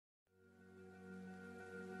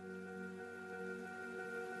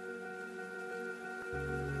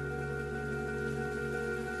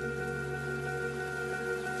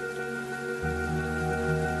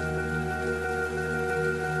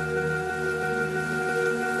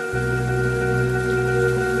What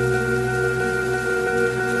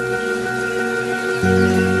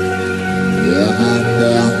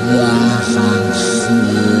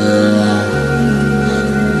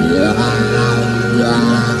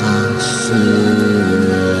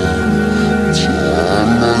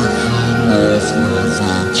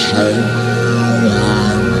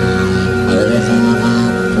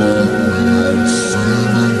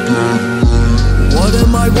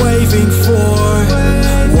am I waving for?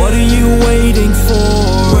 What are you waiting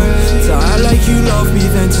for? To act like you love me,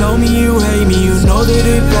 then tell me you hate me. You know that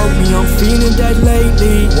it broke me, I'm feeling dead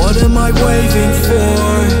lately. What am I waving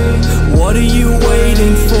for? What are you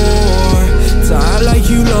waiting for? To act like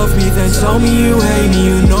you love me, then tell me you hate me.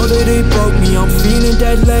 You know that it broke me, I'm feeling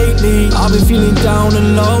dead lately. I've been feeling down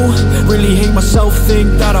and low, really hate myself,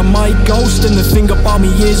 think that I might ghost. And the thing about me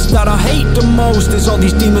is that I hate the most is all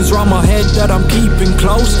these demons around my head that I'm keeping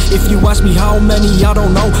close. If you ask me how many, I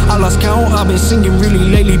don't know, I lost count. I've been singing really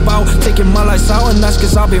lately about taking my lights out, and that's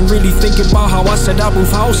cause I've been really thinking about how I said I move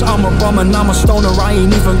house. I'm a bum and I'm a stoner, I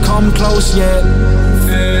ain't even come close yet.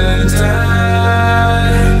 Feeling dead,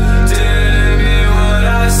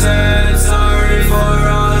 said sorry for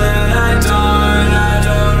all that I've done. I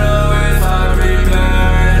don't know if I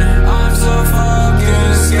prepared. I'm so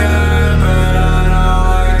fucking scared, but I know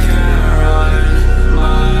I can't run.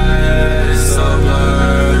 My head is so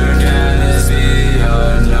blurred, can this be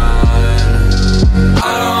undone?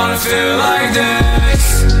 I don't wanna feel like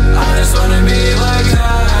this, I just wanna be like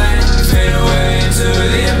that. Fade away into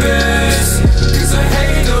the abyss, cause I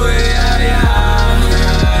hate the way I am.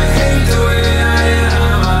 Yeah, I hate the way I am.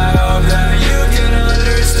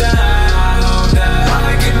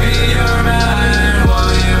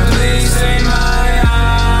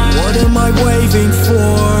 What am I waving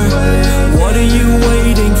for? What are you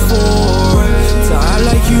waiting for? To act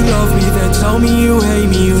like you love me, then tell me you hate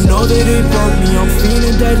me. You know that it broke me, I'm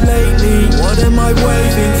feeling dead lately. What am I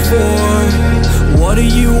waiting for? What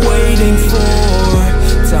are you waiting for?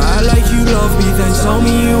 To act like you love me, then tell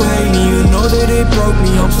me you hate me. You know that it broke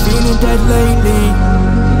me, I'm feeling dead lately.